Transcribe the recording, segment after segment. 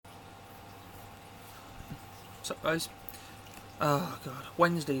What's up, guys? Oh god,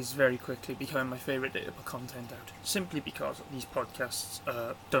 Wednesdays very quickly becoming my favourite day to put content out. Simply because these podcasts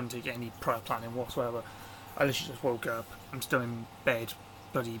don't take any prior planning whatsoever. I literally just woke up, I'm still in bed,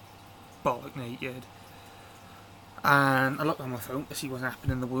 bloody bollock naked, and I look on my phone to see what's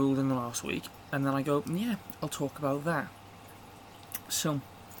happened in the world in the last week, and then I go, yeah, I'll talk about that. So,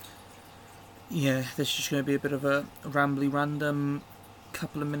 yeah, this is just going to be a bit of a rambly random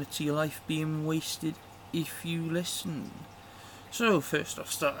couple of minutes of your life being wasted if you listen. So, first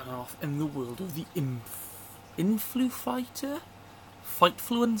off, starting off in the world of the influ fighter?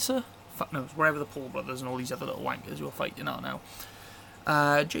 Fightfluencer? Fuck knows, wherever the Paul brothers and all these other little wankers who are fighting are now.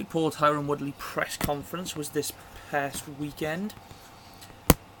 Jake Paul, Tyron Woodley press conference was this past weekend.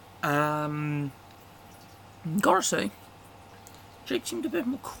 Gotta say, Jake seemed a bit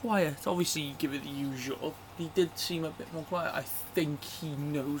more quiet. Obviously, you give it the usual. He did seem a bit more quiet. I think he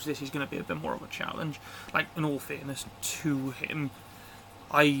knows this is going to be a bit more of a challenge. Like, in all fairness to him,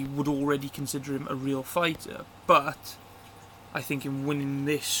 I would already consider him a real fighter. But I think in winning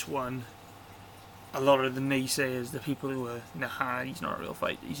this one, a lot of the naysayers, the people who are, nah, he's not a real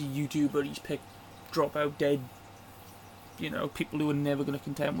fighter. He's a YouTuber. He's picked Dropout Dead. You know, people who are never going to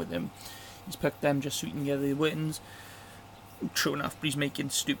contend with him. He's picked them just so he can get the wins. True enough, but he's making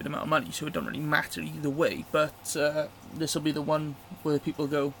a stupid amount of money, so it don't really matter either way. But this will be the one where people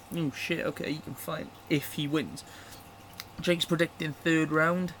go, oh shit, okay, he can fight if he wins. Jake's predicting third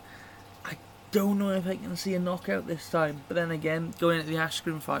round. I don't know if I can see a knockout this time, but then again, going into the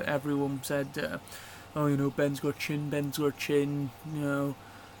Askren fight, everyone said, oh, you know, Ben's got a chin, you know,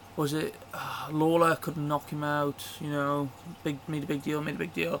 was it Lawler couldn't knock him out, you know, made a big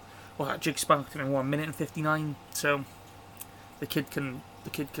deal. Well, Jake spanked him in 1 minute and 59, so the kid can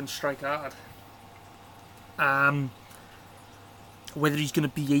strike hard. Whether he's going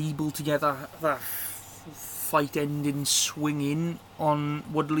to be able to get that fight-ending swing in on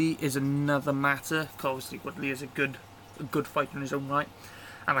Woodley is another matter. Because obviously Woodley is a good fighter in his own right,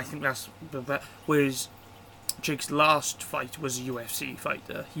 and I think that's the bet. Whereas Jake's last fight was a UFC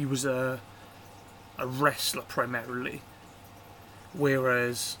fighter. He was a wrestler primarily,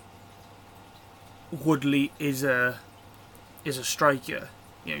 whereas Woodley is a striker.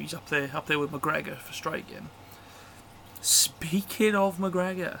 You know, he's up there with McGregor for striking. Speaking of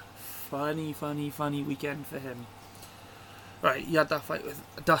McGregor, funny weekend for him. Right, he had that fight with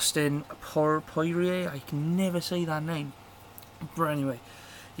Dustin Poirier. I can never say that name. But anyway,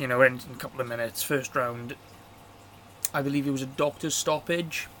 you know, ended in a couple of minutes. First round, I believe it was a doctor's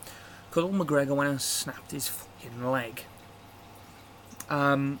stoppage. Conor McGregor went and snapped his fucking leg.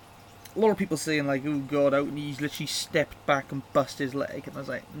 A lot of people saying like, oh god, out, and he's literally stepped back and bust his leg, and I was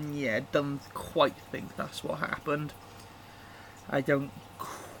like, yeah, don't quite think that's what happened. I don't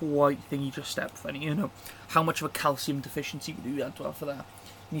quite think he just stepped funny, you know. How much of a calcium deficiency would you have to have for that?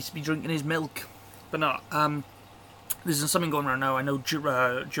 He needs to be drinking his milk. But no, there's something going on now. I know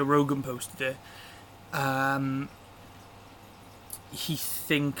Joe Rogan posted it. He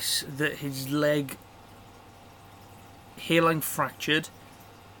thinks that his leg hairline fractured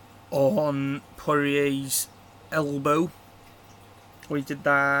on Poirier's elbow, where he did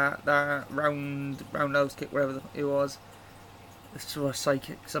that roundhouse kick, wherever it was. It's sort of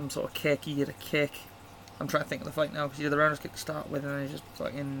psychic, some sort of kick. He did a kick. I'm trying to think of the fight now because he did the roundhouse kick to start with, and I just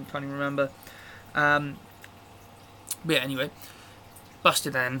fucking can't even remember. But yeah, anyway,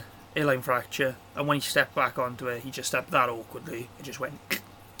 busted then, hairline fracture, and when he stepped back onto it, he just stepped that awkwardly. It just went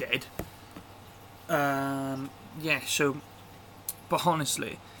dead. Yeah. So, but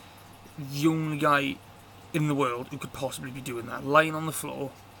honestly, the only guy in the world who could possibly be doing that, lying on the floor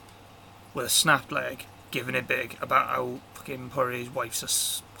with a snapped leg, giving it big about how fucking Poirier's wife's a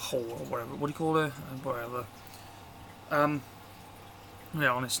whore or whatever. What do you call her? Whatever.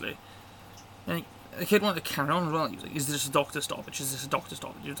 Yeah, honestly. And the kid wanted to carry on as well. He was like, is this a doctor stoppage? Is this a doctor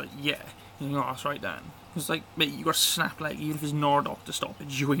stoppage? He was like, yeah. He was like, oh, that's right then. He was like, mate, you got a snapped leg. Even if it's not a doctor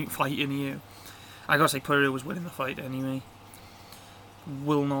stoppage, you ain't fighting you. I gotta say, Poirier was winning the fight anyway.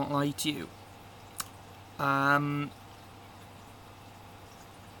 Will not lie to you. The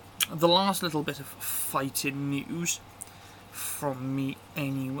last little bit of fighting news from me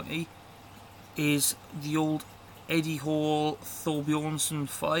anyway is the old Eddie Hall Thorbjornsson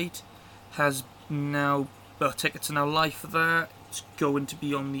fight has now, tickets are now live for that. It's going to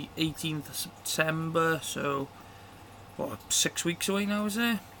be on the 18th of September, so what, 6 weeks away now, is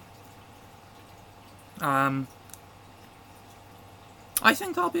it? I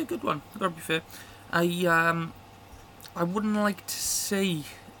think that'll be a good one, gotta be fair. I wouldn't like to say,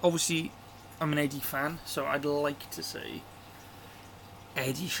 obviously I'm an Eddie fan, so I'd like to say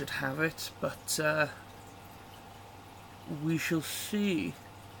Eddie should have it, but we shall see.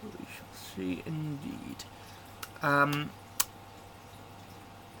 We shall see indeed. I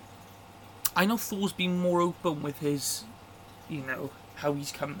know Thor's been more open with his, how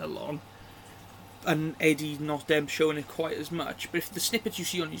he's coming along. And Eddie's not showing it quite as much. But if the snippets you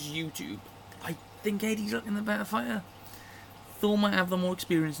see on his YouTube, I think Eddie's looking the better fighter. Thor might have the more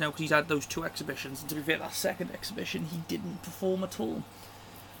experience now because he's had those 2 exhibitions. And to be fair, that second exhibition, he didn't perform at all.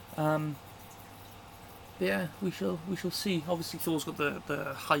 But yeah, we shall see. Obviously, Thor's got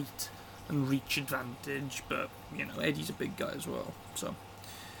the height and reach advantage. But, Eddie's a big guy as well. So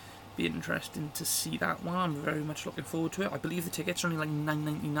be interesting to see that one. I'm very much looking forward to it. I believe the tickets are only like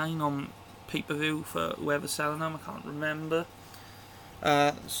 $9.99 on pay-per-view for whoever's selling them. I can't remember.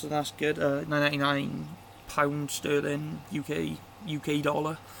 So that's good. £9.99 pound sterling, UK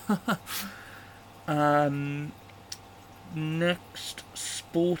dollar. Next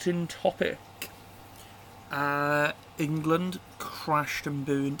sporting topic. England crashed and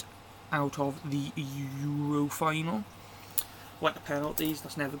burned out of the Euro final. Went to penalties.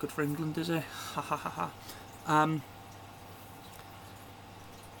 That's never good for England, is it? Ha ha ha ha.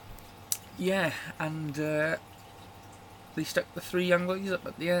 Yeah, and they stuck the 3 young boys up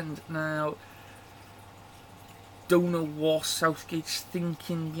at the end. Now, don't know what Southgate's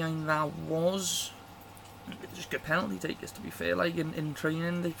thinking behind that was. Just good penalty takers, to be fair. Like in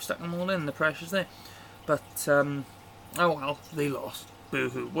training, they stuck them all in. The pressure's there. But, oh well, they lost.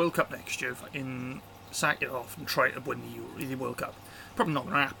 Boo-hoo. World Cup next year, sack it off and try to win the World Cup. Probably not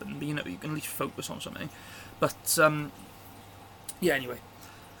going to happen, but you can at least focus on something. But, yeah, anyway.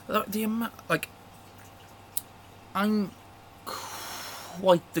 I'm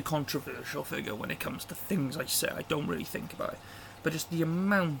quite the controversial figure when it comes to things I say. I don't really think about it. But just the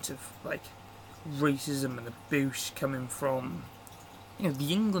amount of, racism and abuse coming from,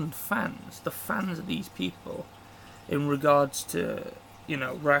 the England fans, the fans of these people, in regards to,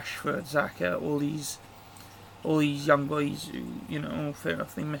 Rashford, Xhaka, all these young boys who, fair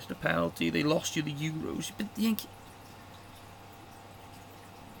enough, they missed a penalty, they lost you the Euros, but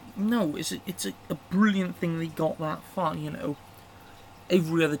no, it's a brilliant thing they got that far,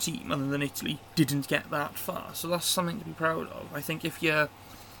 Every other team other than Italy didn't get that far, so that's something to be proud of. I think if you're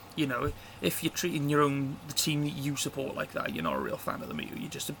treating the team that you support like that, you're not a real fan of them, you're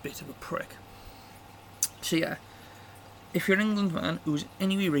just a bit of a prick. So yeah, if you're an England fan who's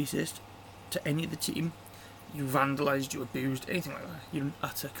any way racist to any of the team, you vandalised, you abused, anything like that, you're an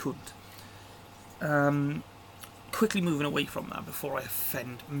utter cunt. Quickly moving away from that before I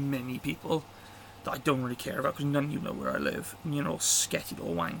offend many people that I don't really care about, because none of you know where I live, and you're all sketty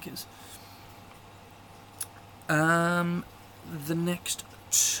little wankers. The next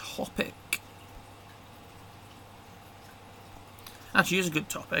topic. Actually, here's a good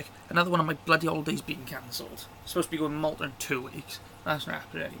topic. Another one of my bloody holidays being cancelled. Supposed to be going to Malta in 2 weeks. That's not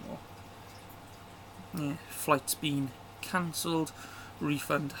happening anymore. Yeah, flight's been cancelled.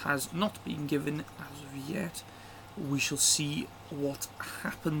 Refund has not been given as of yet. We shall see what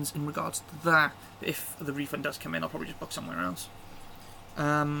happens in regards to that. If the refund does come in, I'll probably just book somewhere else.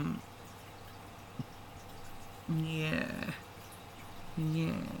 Yeah.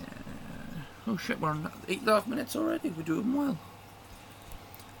 Oh shit, we're on 8.5 minutes already. We're doing well.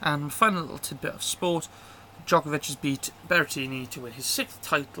 And final little tidbit of sport. Djokovic has beat Berrettini to win his 6th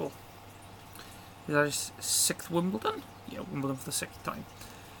title. Is that his 6th Wimbledon? Yeah, Wimbledon for the 6th time.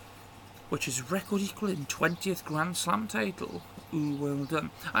 Which is record equalling 20th Grand Slam title. Ooh, well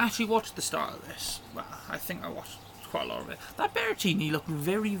done. I actually watched the start of this. Well, I think I watched quite a lot of it. That Berrettini looked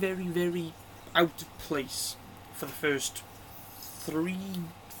very, very, very out of place for the first 3...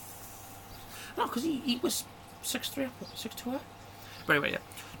 No, because he was 6-3 up, 6-2 up. But anyway, yeah.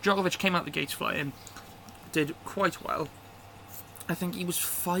 Djokovic came out the gates flying. Did quite well. I think he was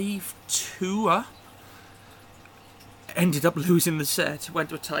 5-2 up. Ended up losing the set. Went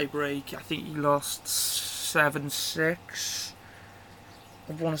to a tie break. I think he lost 7-6.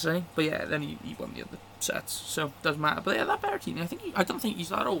 I want to say. But yeah, then he won the other sets. So it doesn't matter. But yeah, that Berrettini, I don't think he's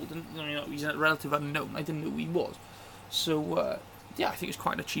that old. And, he's a relative unknown. I didn't know who he was. So yeah, I think it's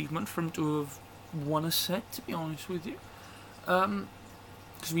quite an achievement for him to have won a set, to be honest with you.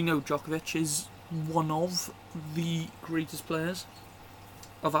 Because we know Djokovic is one of the greatest players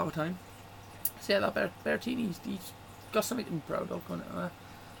of our time. So yeah, that Berrettini, he's got something to be proud of.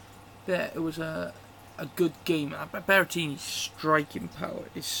 Yeah, it was a good game. Berrettini's striking power,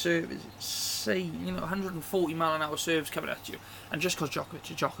 his serve is insane. 140 mile an hour serves coming at you. And just because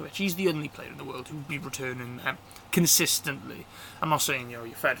Djokovic is Djokovic, he's the only player in the world who'll be returning them consistently. I'm not saying, your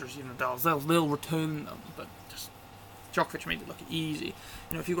Federers, your Nadals, they'll return them, but just Djokovic made it look easy.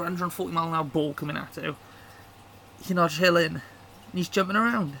 If you've got 140 mile an hour ball coming at you, you're not chilling. And he's jumping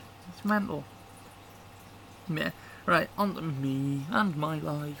around. It's mental. Yeah. Right, on to me and my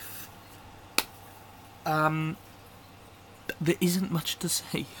life. There isn't much to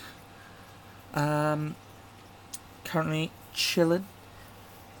say. Currently chilling.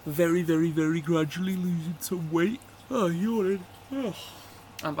 Very, very, very gradually losing some weight. Oh, yawning. Oh.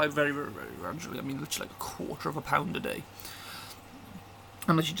 And by very, very, very gradually, I mean literally like a quarter of a pound a day.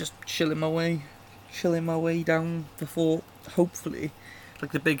 I'm literally just chilling my way down before, hopefully,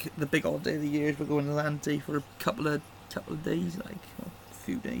 like the big odd day of the year is we're going to Lante for a couple of days, like a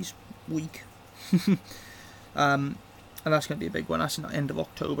few days, week. And that's going to be a big one. That's in the end of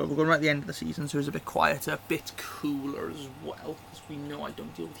October. We're going right at the end of the season, so it's a bit quieter, a bit cooler as well, because we know I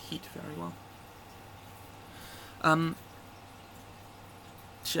don't deal with heat very well.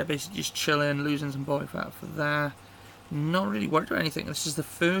 So yeah, basically just chilling, losing some body fat for that. Not really worried about anything. This is the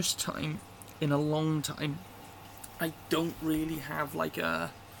first time in a long time I don't really have like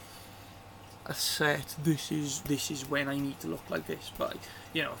a set. This is when I need to look like this. But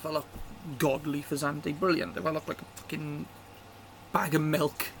you know, if I look godly for Zante, brilliant. If I look like a fucking bag of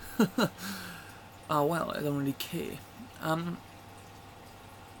milk, oh well, I don't really care.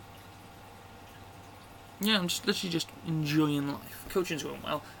 Yeah, I'm just literally just enjoying life. Coaching's going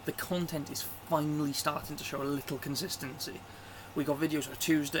well. The content is finally starting to show a little consistency. We got videos on a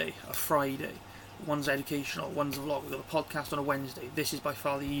Tuesday, a Friday. One's educational, one's a vlog. We got a podcast on a Wednesday. This is by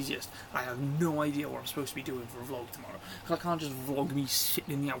far the easiest. I have no idea what I'm supposed to be doing for a vlog tomorrow. Because I can't just vlog me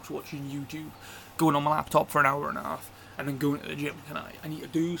sitting in the house watching YouTube, going on my laptop for an hour and a half, and then going to the gym, can I? I need to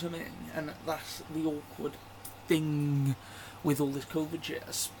do something. And that's the awkward thing with all this COVID shit,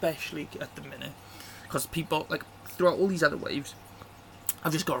 especially at the minute. Because people, like, throughout all these other waves,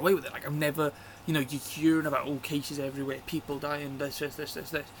 I've just got away with it. Like, I've never, you know, you're hearing about all cases everywhere, people dying, this.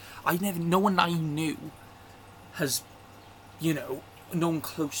 No one I knew has, you know, no one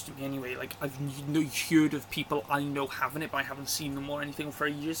close to me anyway. Like, I've heard of people I know having it, but I haven't seen them or anything for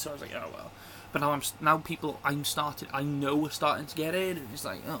ages, so I was like, oh well. But now people I know are starting to get it, and it's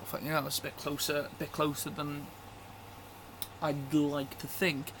like, oh, fucking hell, it's a bit closer than I'd like to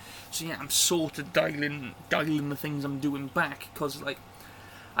think. So yeah, I'm sort of dialing the things I'm doing back, because like,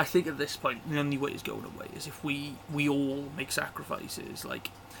 I think at this point the only way it's going away is if we all make sacrifices. Like,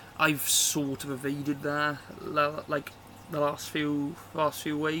 I've sort of evaded that, like the last few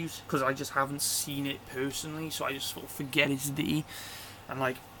waves, because I just haven't seen it personally, so I just sort of forget it's there. And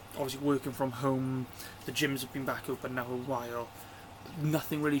like, obviously working from home, the gyms have been back open now a while.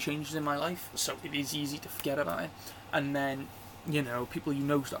 Nothing really changes in my life, so it is easy to forget about it. And then, you know, people you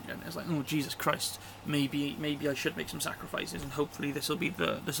know start getting it. It's like, oh Jesus Christ, maybe I should make some sacrifices, and hopefully this will be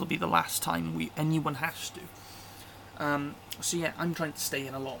the last time anyone has to. So yeah, I'm trying to stay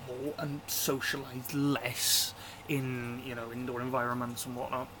in a lot more and socialise less in, you know, indoor environments and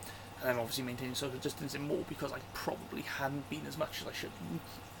whatnot. And then obviously maintaining social distancing more, because I probably hadn't been as much as I should.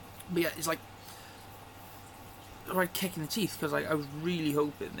 But yeah, it's like a right kick in the teeth, because I was really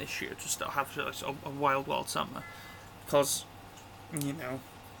hoping this year to start have a wild summer, because, you know,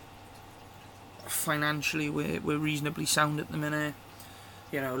 financially we're reasonably sound at the minute.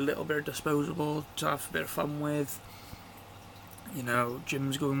 You know, a little bit of disposable to have a bit of fun with. You know,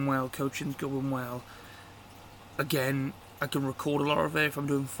 gym's going well, coaching's going well. Again, I can record a lot of it if I'm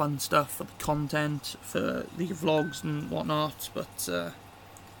doing fun stuff for the content, for the vlogs and whatnot. But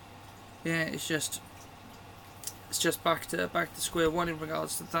yeah, it's just back to square one in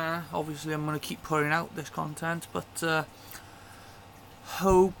regards to that. Obviously, I'm going to keep putting out this content, but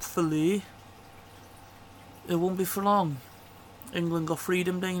hopefully it won't be for long. England got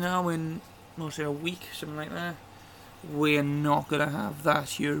Freedom Day now in, I'll say, a week, something like that. We're not going to have that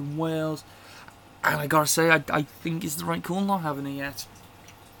here in Wales. And I gotta say, I think it's the right call not having it yet.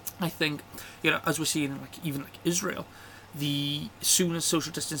 I think, you know, as we're seeing in even Israel, as soon as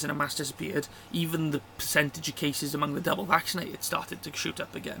social distancing and mask disappeared, even the percentage of cases among the double vaccinated started to shoot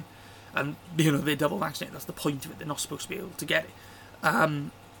up again. And, you know, they're double vaccinated, that's the point of it, they're not supposed to be able to get it.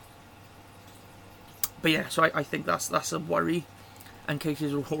 But yeah, so I think that's a worry, and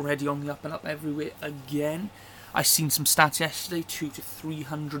cases are already on the up and up everywhere again. I seen some stats yesterday, 200 to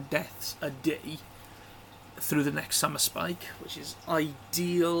 300 deaths a day through the next summer spike, which is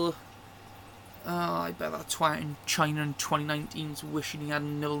ideal. I bet that twat in China in 2019 is wishing he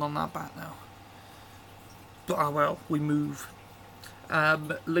hadn't nibbled on that bat now. But oh well, we move.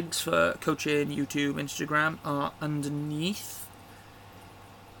 Links for coaching, YouTube, Instagram are underneath.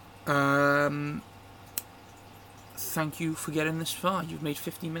 Thank you for getting this far. You've made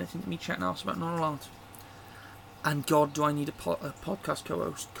 15 minutes into me chatting else about not a lot. And God, do I need a podcast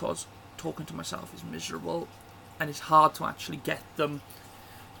co-host, because talking to myself is miserable. and it's hard to actually get them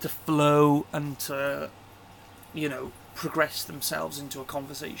to flow and to, you know, progress themselves into a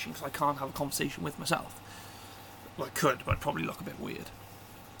conversation, because I can't have a conversation with myself. Well, I could, but I'd probably look a bit weird.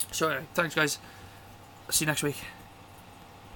 So anyway, thanks guys. See you next week.